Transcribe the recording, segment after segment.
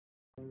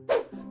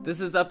This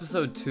is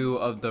episode 2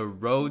 of the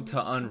Road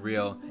to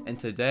Unreal, and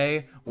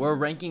today we're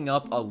ranking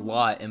up a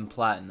lot in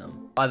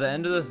Platinum. By the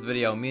end of this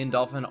video, me and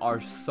Dolphin are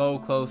so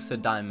close to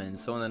Diamond,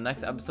 so in the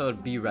next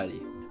episode, be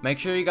ready. Make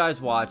sure you guys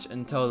watch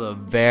until the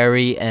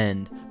very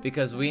end,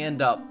 because we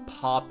end up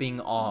popping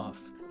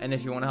off. And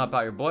if you want to help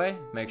out your boy,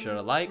 make sure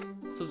to like,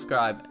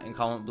 subscribe, and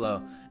comment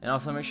below. And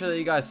also make sure that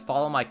you guys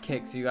follow my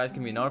kick so you guys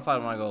can be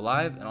notified when I go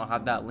live, and I'll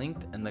have that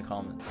linked in the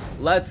comments.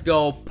 Let's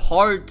go,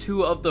 part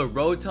 2 of the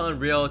Road to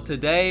Unreal.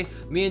 Today,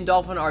 me and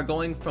Dolphin are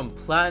going from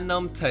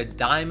Platinum to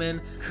Diamond.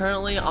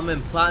 Currently, I'm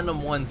in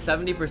Platinum 1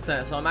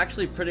 70%, so I'm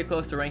actually pretty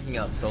close to ranking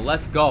up, so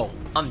let's go.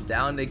 I'm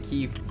down to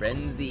key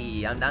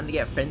Frenzy. I'm down to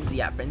get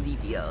Frenzy at Frenzy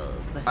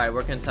Fields. Alright,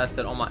 we're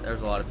contested. Oh my,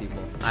 there's a lot of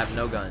people. I have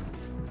no gun.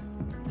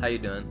 How you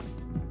doing?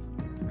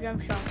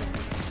 Jump shot.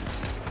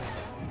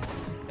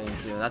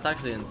 Thank you. That's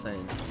actually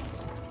insane.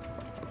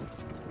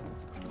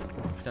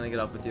 Just gonna get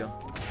up with you.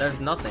 There's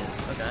nothing.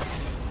 Okay.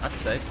 That's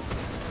sick.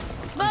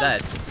 I'm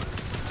dead.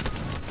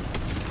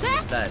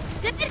 I'm dead.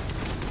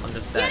 I'm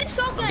just dead.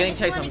 I'm getting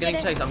chased. I'm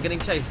getting chased. I'm getting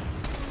chased.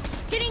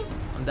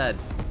 I'm dead.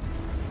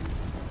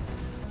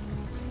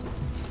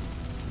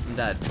 I'm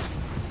dead.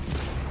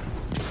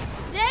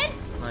 Dead?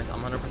 Nice.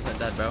 I'm 100%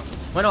 dead, bro.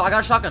 Wait, no. I got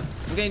a shotgun.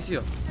 I'm getting to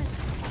you.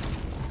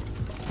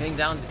 Getting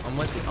down. I'm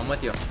with you. I'm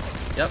with you.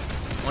 Yep.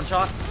 One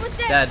shot.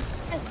 Dead.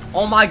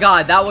 Oh my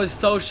god, that was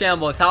so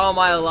shambles. How am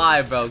I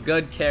alive, bro?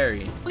 Good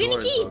carry. We're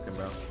gonna keep. Broken,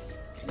 bro.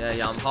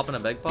 Yeah, I'm hopping a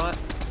big pot.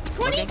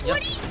 20, 20.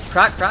 Yep.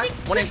 Crack. 1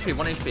 HP,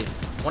 1 HP.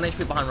 1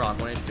 HP behind rock,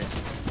 1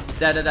 HP.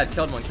 Dead.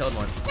 Killed one.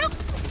 No.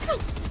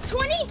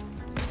 20.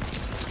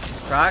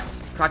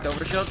 Cracked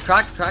overshield.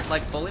 Cracked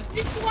like fully.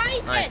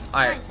 Nice.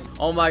 Alright.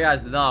 Oh my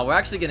gosh, no, we're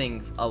actually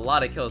getting a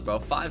lot of kills, bro.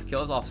 5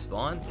 kills off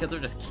spawn. Kids are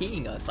just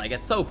keying us. Like,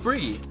 it's so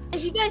free.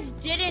 If you guys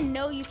didn't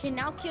know, you can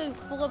now kill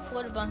full of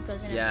porta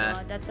bunkers in a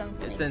squad. That's what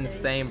I'm It's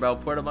insane, bro.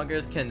 Porta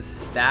bunkers can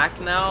stack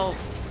now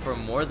for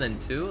more than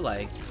 2.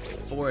 Like,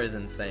 4 is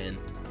insane.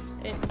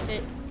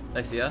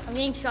 They see us? I'm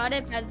getting shot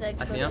at by the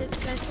I see him.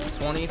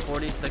 20,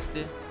 40,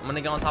 60. I'm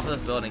gonna get on top of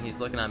this building. He's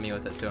looking at me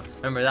with it too.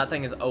 Remember, that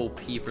thing is OP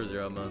for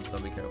 0 mode, so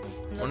be careful.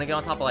 I'm gonna get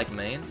on top of like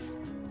main.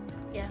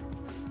 Yeah.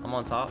 I'm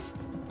on top.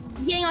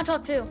 I'm getting on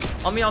top too.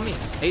 On me.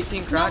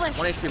 18 crack. 1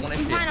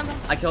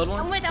 HP. I killed one.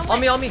 I'm with. On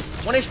me. 1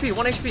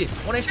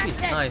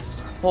 HP. Nice.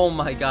 Oh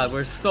my god,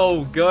 we're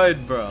so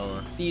good, bro.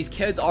 These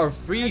kids are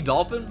free,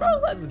 Dolphin, bro.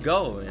 Let's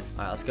go. Alright,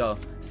 let's go.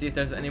 See if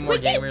there's any more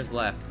gamers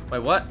left. Wait,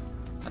 what?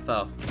 I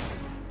fell.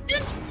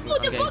 Oh,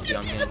 the book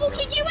invisible.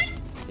 Can you win?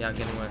 Yeah, I'm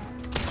getting one.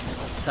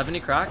 70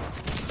 crack.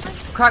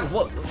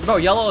 What? Bro,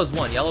 yellow is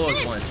 1.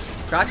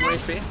 Crack, 1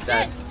 HP.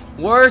 Dead.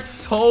 We're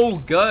so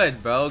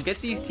good, bro. Get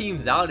these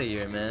teams out of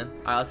here, man.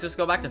 Alright, let's just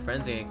go back to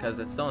Frenzy because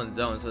it's still in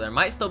zone, so there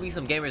might still be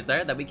some gamers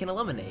there that we can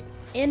eliminate.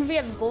 And we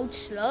have gold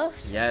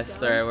sluffs. Yes,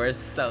 sir. We're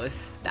so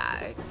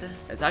stacked.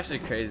 It's actually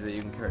crazy that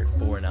you can carry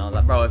 4 now.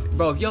 Bro,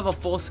 if you have a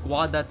full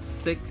squad, that's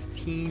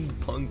 16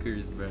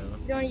 bunkers, bro.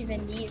 You don't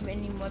even need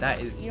any more.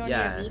 That is, you don't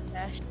yeah. need a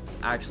dash. It's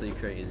actually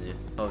crazy.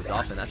 Oh,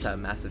 Dolphin, that's a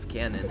massive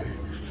cannon.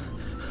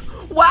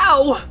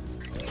 Wow!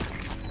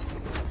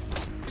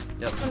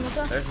 Yep.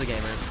 There's the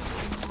gamers.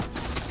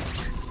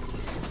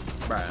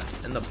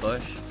 Bruh, in the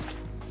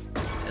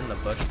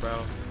bush,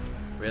 bro.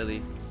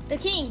 Really? The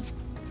king.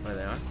 Where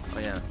they are? Oh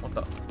yeah. What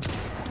the?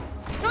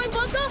 Going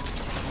bunker.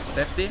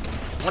 50. 1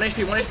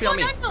 HP on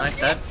me. Nice,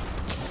 dead.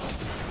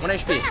 1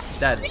 HP,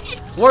 dead.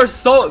 We're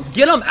so.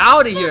 Get them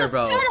out of here,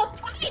 bro.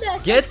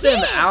 Get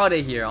them out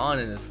of here,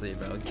 honestly,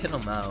 bro. Get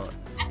them out.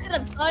 I could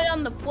have got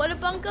on the porta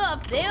bunker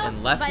up there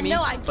and left me,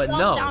 but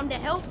no. Down to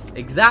help.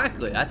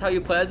 Exactly. That's how you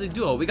play as a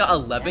duo. We got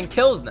 11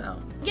 kills now.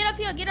 Get up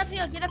here.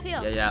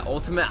 Yeah.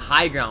 Ultimate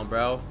high ground,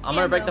 bro. I'm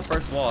gonna break the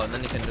first wall and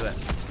then you can do it.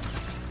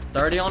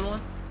 30 on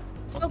one?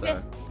 Okay.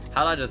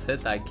 How'd I just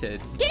hit that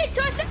kid? Hit it,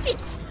 260.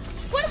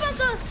 What about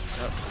the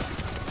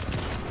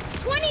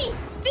 20,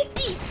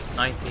 50.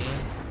 19.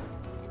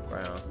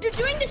 Bro. You're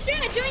doing the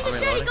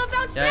shred. Go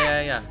bounce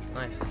back. Yeah.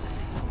 Nice.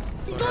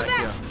 Go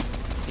back.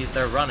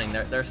 They're running.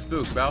 They're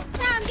spooked, bro.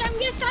 Yeah, I'm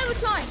getting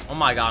Cybertron. Oh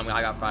my god,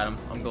 I got fried.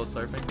 I'm gold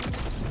surfing.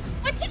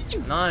 What's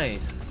it?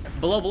 Nice.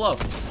 Below.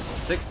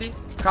 60.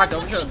 Cracked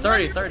over here.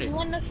 30.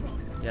 One looking.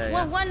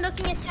 Yeah. One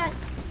looking at that.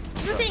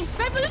 Looking.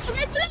 Right below.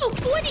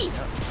 40.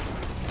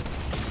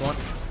 Yep.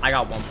 I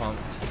got 1 pump.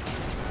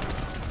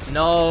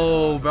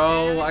 No,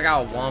 bro. I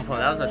got 1 pump.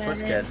 That was the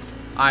first kid.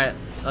 Alright,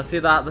 let's see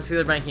that. Let's see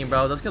the ranking,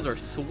 bro. Those kills are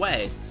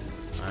sweats.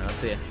 Alright, let's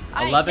see.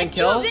 11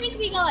 kills.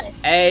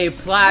 Hey,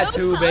 plat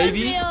 2,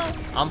 baby.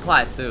 I'm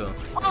plat 2.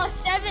 Oh,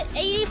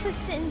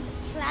 80%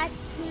 plat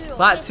 2.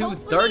 Plat 2,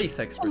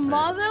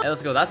 36%. Hey,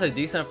 let's go. That's a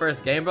decent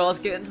first game, bro. Let's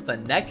get into the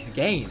next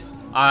game.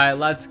 Alright,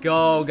 let's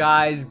go,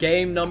 guys.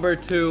 Game number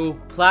 2.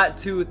 Plat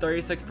 2,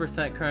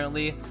 36%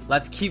 currently.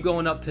 Let's keep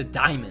going up to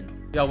Diamond.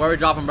 Yo, where are we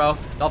dropping, bro?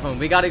 Dolphin,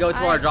 we gotta go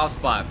to our drop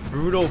spot.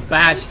 Brutal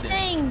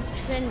Bastion.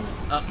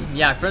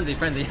 Yeah, Frenzy.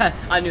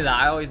 I knew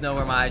that. I always know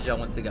where my IGL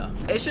wants to go.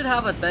 It should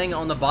have a thing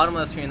on the bottom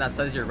of the screen that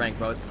says your rank,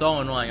 bro. It's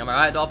so annoying. Am I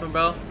right, Dolphin,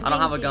 bro? I don't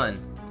have a gun.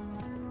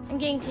 I'm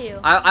getting 2.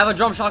 I have a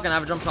drum shotgun.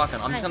 I'm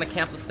just gonna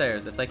camp the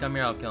stairs. If they come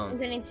here, I'll kill them. I'm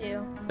getting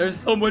 2. There's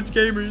so much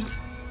gamers.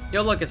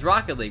 Yo, look, it's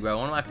Rocket League, bro.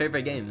 One of my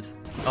favorite games.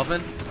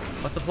 Dolphin,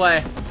 what's the play?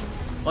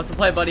 What's the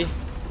play, buddy?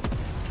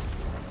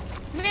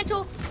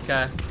 Mantle.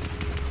 Okay.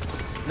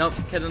 Nope,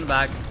 kid in the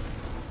back.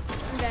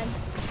 I'm dead.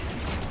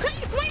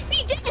 1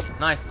 HP dead.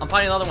 Nice. I'm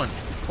finding another one.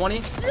 20.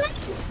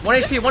 1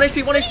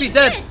 HP,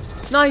 dead.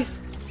 Nice.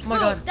 Oh my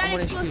god. That I'm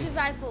 1 explosive HP.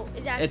 rifle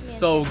is actually It's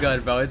so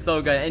good, bro. It's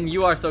so good. And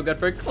you are so good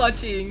for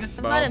clutching.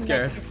 Bro, I'm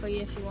scared. For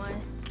you if you want.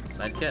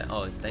 Medkit?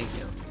 Oh, thank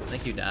you.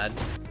 Thank you, Dad.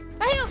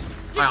 Right here.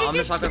 Alright, I'm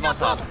just shotgun on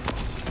top.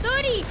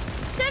 30,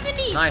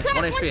 70. Nice, crack,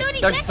 1 HP.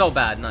 130, They're so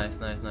bad. Nice.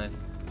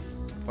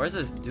 Where's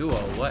his duo?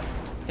 What?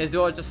 His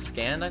duo just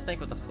scanned, I think,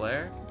 with the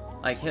flare.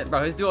 Like,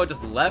 his duo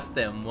just left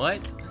him.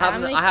 What? I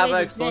have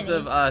an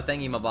explosive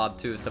thingy mabob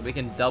too, so we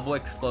can double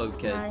explode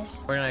kids. Nice.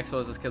 We're gonna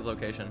expose this kid's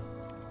location.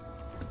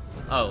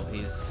 Oh,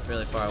 he's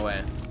really far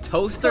away.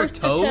 Toaster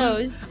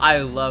toes? I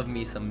love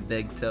me some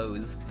big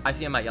toes. I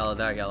see him at yellow.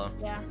 There, yellow.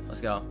 Yeah. Let's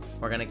go.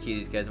 We're gonna key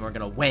these kids and we're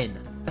gonna win.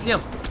 I see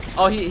him.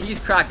 Oh, he's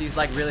cracked. He's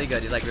like really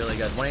good. 1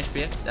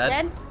 HP.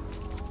 Dead.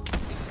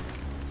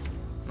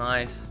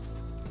 Nice.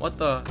 What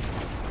the?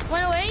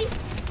 108.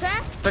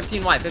 Crack.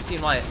 15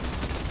 white.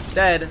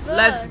 Dead.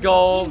 Let's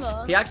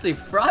go. He actually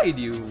fried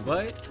you.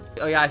 What?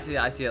 Oh yeah, I see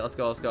it. Let's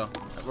go.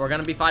 We're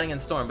gonna be fighting in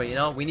storm, but you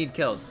know we need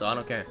kills, so I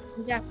don't care.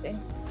 Exactly.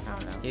 I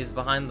don't know. He's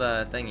behind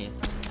the thingy.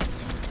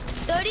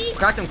 30.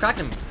 Cracked him.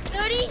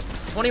 30.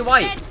 20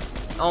 white.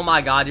 Dead. Oh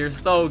my god, you're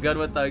so good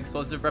with the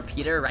explosive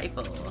repeater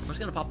rifle. I'm just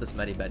gonna pop this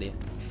Betty.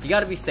 You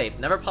gotta be safe.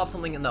 Never pop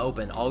something in the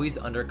open. Always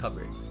under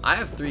cover. I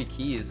have 3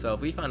 keys, so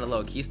if we find a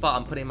low key spot,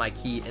 I'm putting my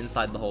key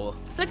inside the hole.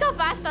 Look how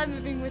fast I'm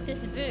moving with this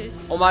boost.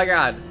 Oh my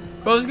god.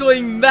 Bro's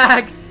going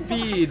max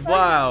speed.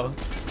 Wow.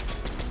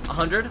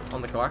 100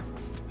 on the car.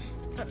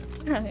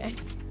 Okay.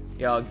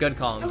 Yo, good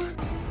comms.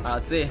 Alright,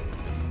 let's see.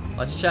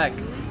 Let's check.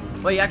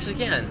 Wait, you actually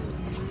can.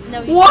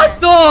 No, you What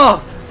can't.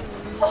 the?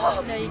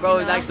 No, you Bro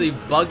is cannot. actually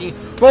bugging.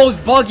 Bro's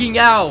bugging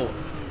out.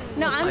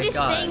 No, Oh I'm my just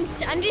God. saying.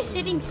 I'm just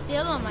sitting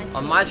still on my.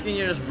 On my screen,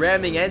 you're just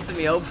ramming into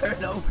me over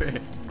and over.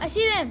 I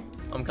see them.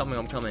 I'm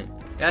coming.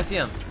 Yeah, I see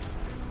him.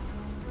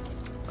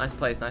 Nice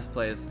plays.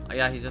 Oh,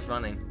 yeah, he's just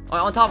running. Oh,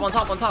 on top.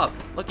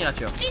 Looking at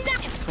you.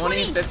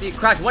 20, 50.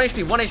 Cracked. 1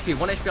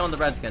 HP on the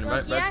Redskin.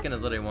 Look, yeah. Redskin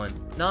is literally 1.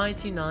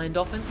 99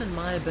 dolphins in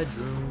my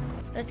bedroom.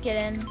 Let's get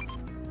in.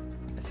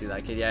 I see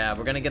that kid. Yeah,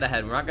 we're gonna get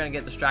ahead. We're not gonna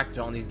get distracted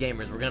on these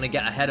gamers. We're gonna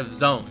get ahead of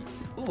zone.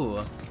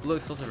 Ooh, blue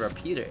explosive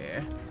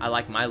repeater. I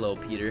like my little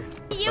Peter.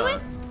 You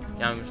in?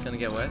 Yeah, I'm just gonna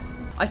get with.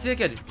 I see a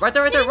kid. Right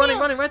there. Running.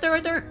 Right there.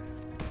 In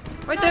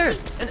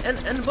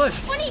the bush.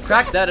 20.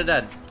 Cracked. Dead.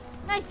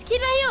 Nice.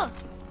 Kid right here.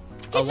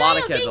 A lot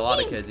of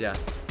kids, yeah.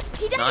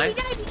 He died.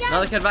 Nice. He died.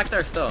 Another kid back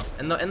there still.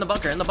 In the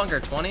bunker.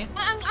 20.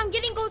 I'm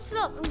getting gold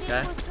slope.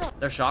 Okay.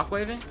 They're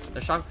shockwaving.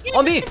 Get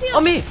On in me. the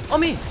field. 30.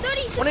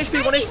 1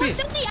 HP.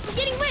 130, I'm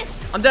getting with.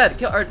 I'm dead. I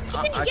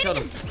Get killed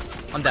in. him.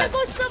 I'm dead.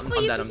 Gold slope for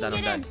you. I'm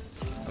dead.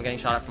 I'm getting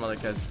shot at from other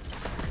kids.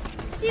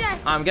 See that?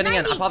 I'm getting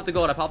 90. in. I popped the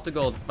gold,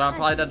 but I'm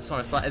probably dead to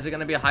storm. Is it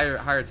gonna be a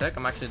higher tick?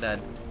 I'm actually dead.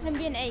 I'm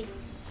being A.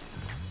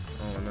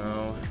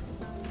 Oh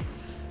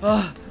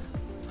no.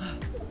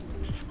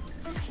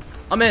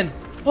 I'm in.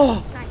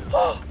 Oh. Nice.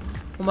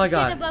 Oh my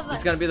god. above This is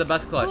us. gonna be the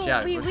best clutch.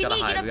 Yeah, we we need gotta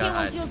to get hide. up We here gotta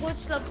once hide. your gold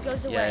slope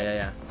goes away.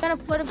 Yeah. Gotta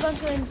put a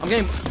bunker in.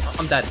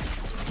 I'm dead.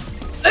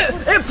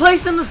 It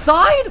placed in the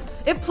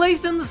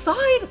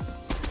side.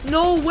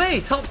 No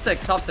way. Top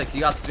six. We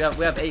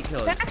have 8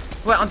 kills.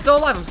 Wait, I'm still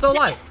alive.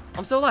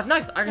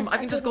 Nice. I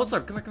can just gold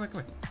slurp. Come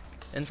here.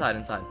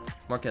 Inside.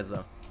 More kids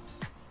though.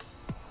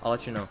 I'll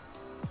let you know.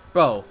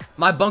 Bro,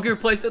 my bunker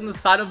placed in the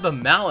side of the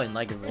mountain.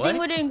 Like what? I think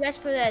we're doing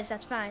best for this.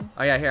 That's fine.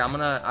 Oh yeah, here I'm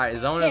gonna. All right,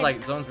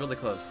 zone's really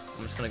close.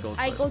 I'm just gonna go.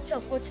 I go to.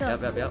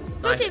 Yep.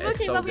 Rotate,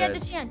 so but we had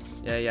good. the chance.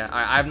 Yeah. All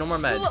right, I have no more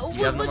meds.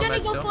 You have no We're more gonna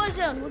meds go still? for a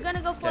zone. We're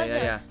gonna go for a zone.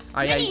 Yeah.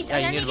 All right, yeah,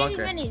 you need a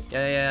bunker. Minis.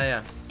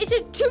 Yeah. It's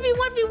a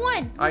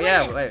 2v1v1. Oh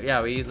yeah,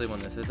 wait, we easily win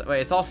this. Wait,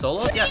 it's all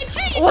solos? Look Yeah. at the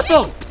tree, What tree.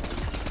 the?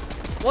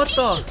 What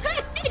the?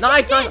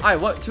 Nice. All right,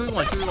 what?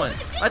 2v1.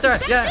 Right there.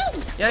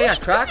 Yeah.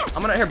 Crack.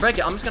 I'm gonna break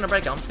it. I'm just gonna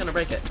break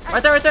it.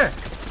 Right there.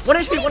 1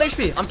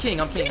 HP. I'm king.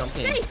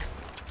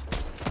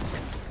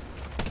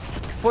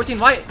 14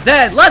 white.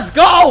 Dead. Let's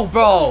go,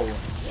 bro.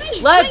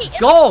 Let's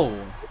go.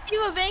 Let's see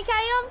what rank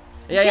I am.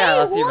 Yeah.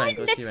 Let's see rank.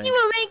 Let's see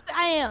what rank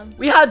I am.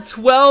 We had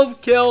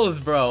 12 kills,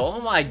 bro.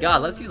 Oh my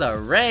god. Let's see the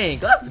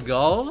rank. Let's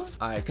go.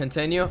 All right,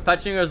 continue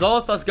fetching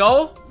results. Let's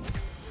go.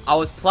 I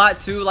was plat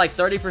 2 like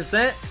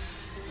 30%.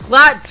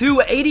 Plat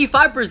 2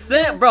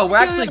 85%, bro. We're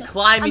actually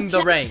climbing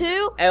the rank.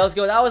 Hey, let's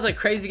go. That was a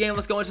crazy game.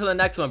 Let's go into the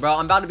next one, bro.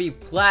 I'm about to be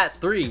plat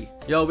 3.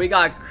 Yo, we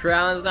got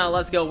crowns now.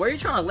 Let's go. Where are you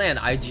trying to land?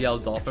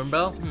 IGL Dolphin,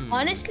 bro.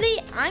 Honestly,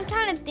 I'm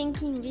kind of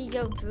thinking we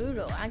go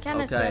brutal. I'm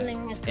kind of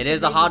feeling like it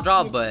is a hot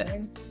drop, but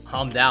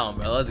I'm down,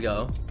 bro. Let's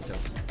go.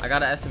 I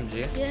got an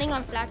SMG. Feeling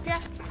on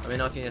flapjack. Let me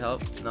know if you need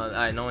help.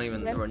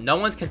 No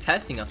one's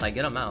contesting us. I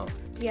get him out.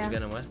 Yeah.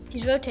 Get him with.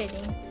 He's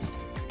rotating.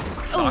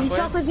 Oh, he's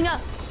shot clipping up.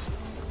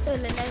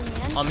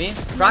 On me.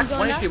 Crack.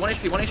 1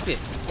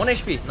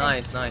 HP.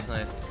 Nice.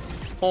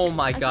 Oh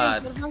my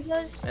god.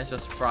 bunkers. It's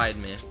just fried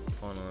me.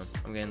 Hold on.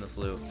 I'm getting this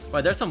loot.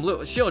 Wait, there's some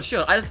loot. Shield.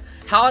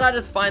 How did I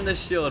just find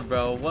this shield,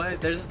 bro? What?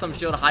 There's just some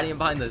shield hiding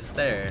behind the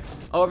stair.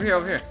 Oh, over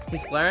here.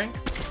 He's flaring.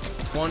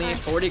 20,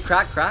 40.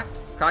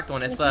 Cracked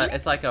one. It's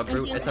like a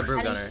brute. It's a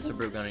brute gunner. It's a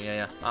brute gunner.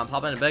 Yeah. I'm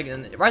popping a big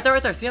and right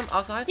there. See him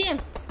outside? See him.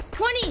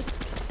 20.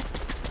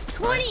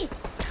 20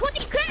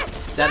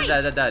 cracked.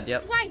 Dead.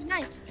 Yep.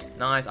 Nice.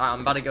 Alright,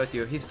 I'm about to go with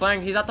you. He's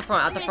flaring. He's at the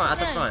front.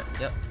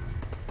 Yep.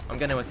 I'm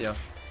getting with you.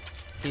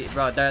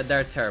 Bro,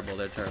 they're terrible.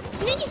 They're terrible.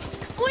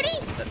 40.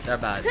 They're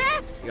bad.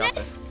 Cracked. You got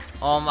this.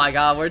 Oh my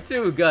god, we're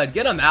too good.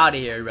 Get him out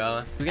of here,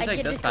 bro. We can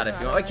take this pad if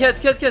you want.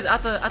 Kids,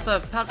 at the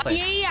pad place.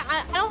 Yeah.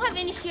 I don't have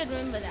any shield.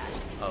 Remember that.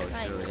 Oh,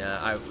 true. Yeah.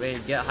 Alright,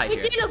 wait, get high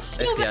here.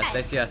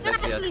 They see us.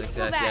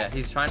 Yeah,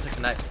 he's trying to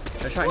connect.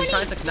 He's trying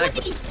to connect.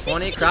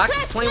 20 crack.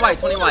 20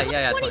 white.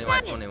 Yeah, 20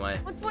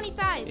 white.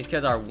 25. These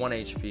kids are 1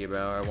 HP,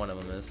 bro, or one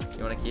of them is.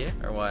 You want a key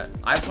or what?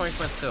 I have 20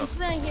 points too.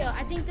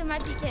 I think there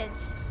might be kids.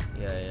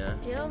 Yeah.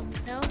 Heal?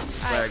 No?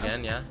 Flare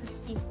again, yeah.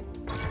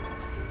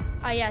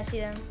 Oh, yeah, I see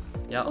them.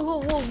 Yep.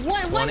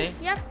 One. 20.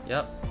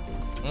 Yep.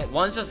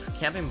 One's just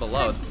camping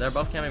below. They're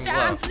both camping below.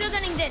 I'm still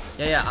getting this.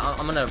 Yeah.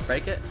 I'm gonna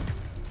break it.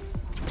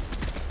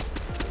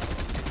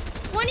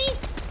 20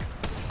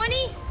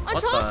 on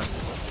What top.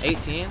 the?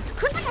 18.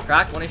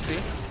 Crack. 1 HP.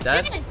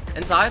 Dead.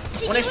 Inside.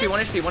 1 HP.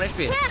 1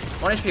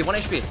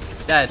 HP.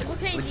 Dead.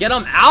 Okay, Get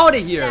them out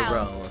of here,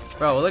 bro.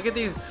 Bro, look at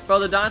these. Bro,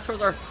 the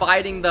dinosaurs are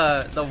fighting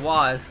the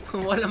wasp.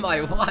 What am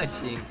I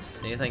watching?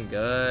 Anything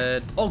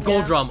good? Oh,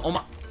 gold drum. Oh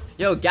my.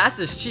 Yo, gas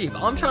is cheap.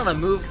 I'm trying to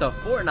move to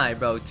Fortnite,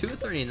 bro.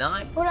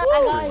 239.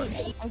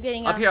 I'm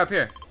getting up. Up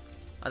here.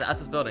 At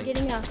this building.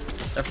 Getting up.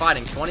 They're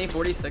fighting. 20,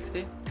 40,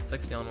 60.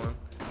 60 on one.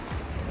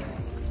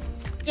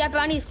 Yeah, but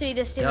I need to see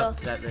this too. Yep,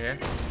 that right here.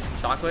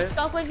 Shockwave.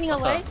 Shockwaving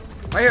away.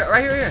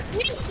 Right here.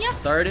 Yeah.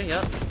 30,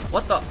 yep.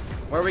 What the?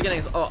 Where are we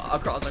getting? Oh,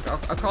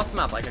 across the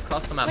map. Like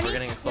across the map, we're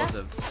getting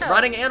explosive. Yeah.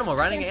 Riding animal.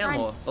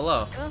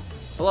 Below.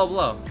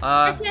 Below.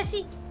 I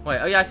see. Wait,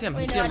 oh yeah, I see him.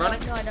 You see him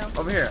running? No, I don't.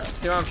 Over here.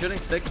 See where I'm shooting?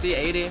 60,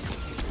 80.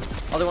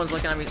 Other one's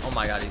looking at me. Oh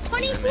my god, he's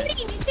 20, 40,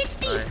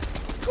 60.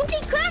 Nice.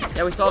 20 crack.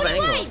 Yeah, we still have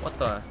an angle. What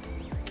the?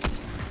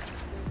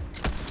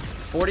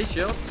 40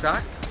 shield.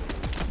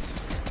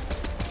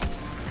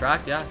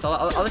 Cracked, yeah. So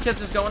other kids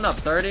just going up.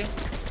 30.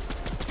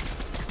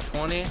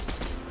 20.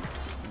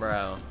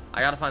 Bro. I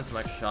gotta find some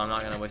extra shot. I'm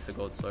not gonna waste a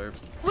gold sword.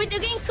 Wait, they're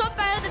getting shot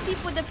by other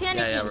people. They're panicking.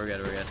 Yeah, we're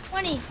good.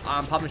 20.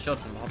 I'm popping shield.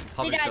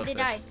 They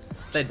died.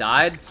 They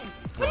died?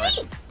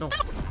 20. No.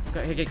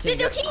 They're I'm killing. getting to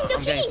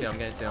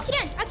you.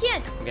 I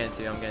can't. I'm getting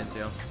to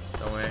you.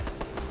 Don't worry.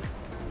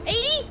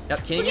 80.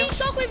 Yep, killing you.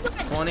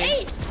 20.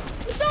 8.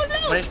 He's so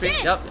low. 1 HP.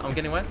 Dead. Yep, I'm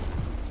getting wet.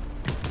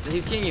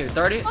 He's killing you.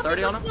 30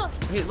 on him.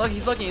 He's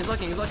looking.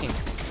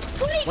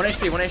 1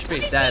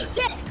 HP. Dead.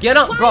 Get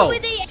him, bro. Why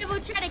would they ever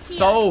try to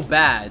So us?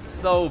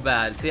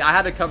 bad. See, I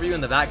had to cover you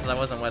in the back because I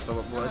wasn't wet,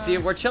 but see,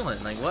 we're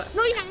chilling. Like, what?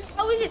 No, yeah,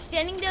 I was just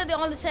standing there. Then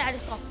all of a sudden, I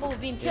just saw full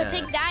beam. Yeah.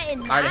 Take that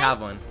and I already have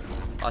one.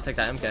 I'll take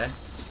that MK.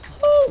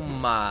 Oh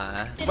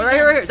my. Did Wait, it right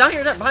here. Down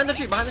here. Behind the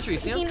tree.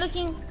 See him?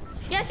 Looking.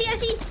 Yeah, I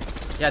see.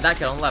 Yeah, that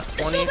kid on the left.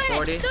 20, So bad.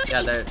 40. 30.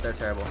 Yeah, they're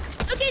terrible.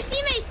 Okay,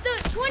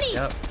 teammate. 20.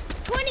 Yep.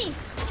 20.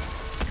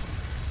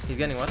 He's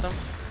getting with them.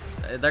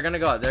 They're gonna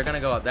go up.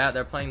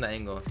 They're playing the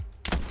angle.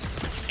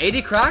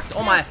 80 cracked?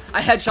 Oh my.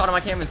 I headshot him. I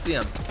can't even see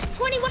him.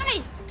 20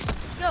 wide.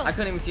 Go. I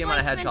couldn't even see him when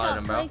I headshotted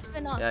him, bro.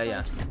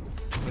 Yeah.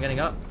 I'm getting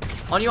up.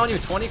 On you.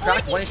 20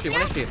 cracked. 1 HP.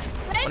 1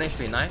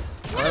 HP. Nice.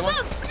 Another one.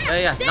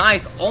 Yeah.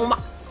 Nice. Oh my.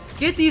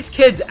 Get these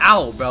kids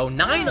out, bro.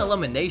 9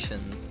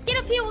 eliminations. Get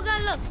up here. We're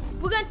gonna look.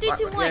 We're going 3,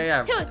 2, 1.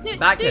 Yeah. Here,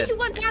 Back 3, hit. 2,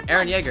 1. Back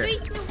Aaron 1. Yeager.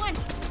 3, 2, 1.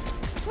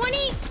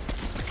 20.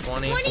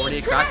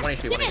 40, crack, 1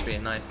 HP.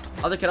 Nice.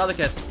 Other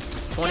kid.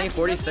 20,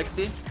 40,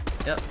 60.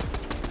 Yep.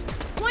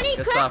 20,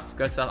 Good crack.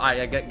 stuff. Alright,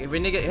 yeah, we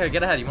need to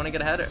get ahead. You want to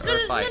get ahead or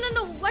fight?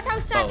 No. Watch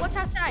outside. Both.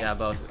 Yeah,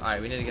 both. Alright,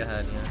 we need to get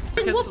ahead.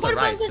 Yeah. We'll To put the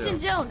right, bunkers too. in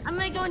zone. I'm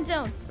gonna go in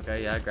zone.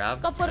 Okay, yeah,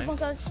 grab. Go put Nice.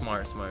 bunkers.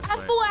 Smart. I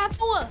have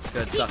 4.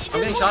 Good stuff.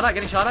 I'm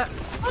getting shot at.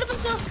 Put a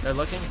bunker. They're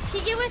looking. Can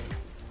you get with?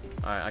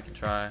 Alright, I can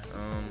try.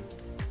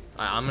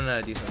 Alright, I'm in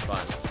a decent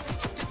spot.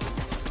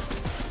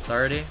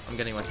 30. I'm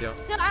getting with you.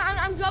 No,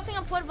 I'm dropping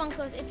a port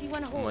bunkers if you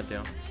want to I'm hold. with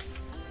you.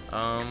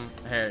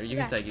 Here, you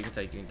can take. Okay,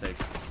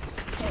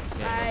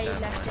 Yeah, I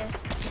that's left fine. it.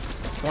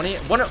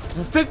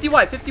 20. 50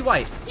 white.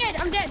 Dead,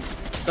 I'm dead.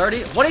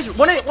 30. 1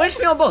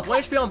 HP on both.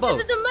 1 HP on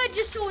both. The mud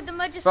just sold.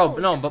 Bro,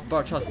 no,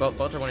 bro, trust, both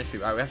are 1 HP.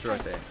 Alright, we have to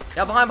rotate.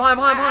 Yeah, behind.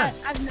 I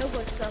have no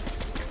good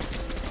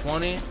stuff.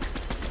 20.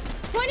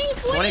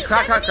 20,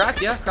 Crack.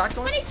 Yeah, cracked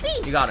one.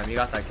 23. You got him. You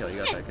got that kill.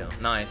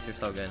 Nice, you're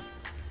so good.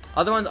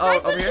 Other ones,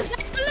 over here.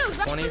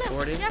 20,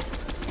 40. Yeah.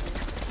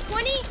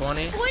 20,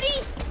 40.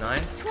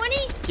 Nice. 20.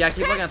 Yeah,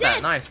 keep looking at that.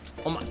 Dead. Nice.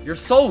 Oh my, you're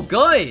so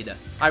good.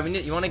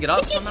 Alright, you want to get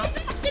up somehow?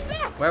 Sit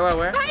back.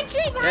 Where? Behind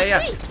tree.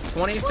 Yeah.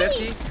 20,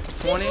 50,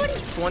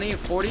 20,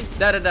 40.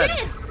 Dead.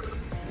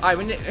 Alright,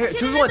 we need, here,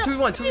 2v1.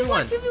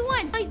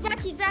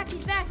 2v1.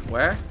 He's back.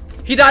 Where?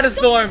 He died in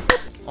storm.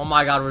 Oh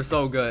my god, we're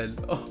so good.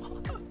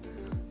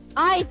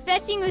 Alright,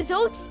 fetching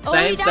results.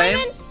 Same.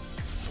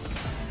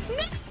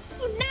 No.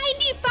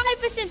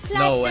 listen, Plat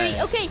No 3.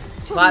 way. Okay,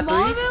 Plat 3?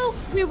 tomorrow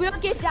we will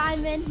get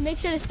diamond. Make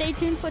sure to stay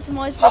tuned for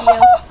tomorrow's video.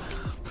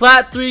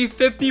 Plat 3,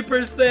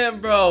 50%,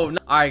 bro.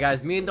 Alright,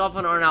 guys, me and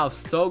Dolphin are now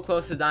so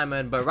close to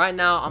diamond, but right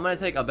now I'm gonna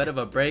take a bit of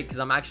a break because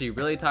I'm actually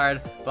really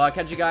tired. But I'll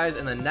catch you guys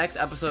in the next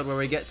episode where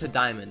we get to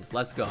diamond.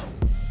 Let's go.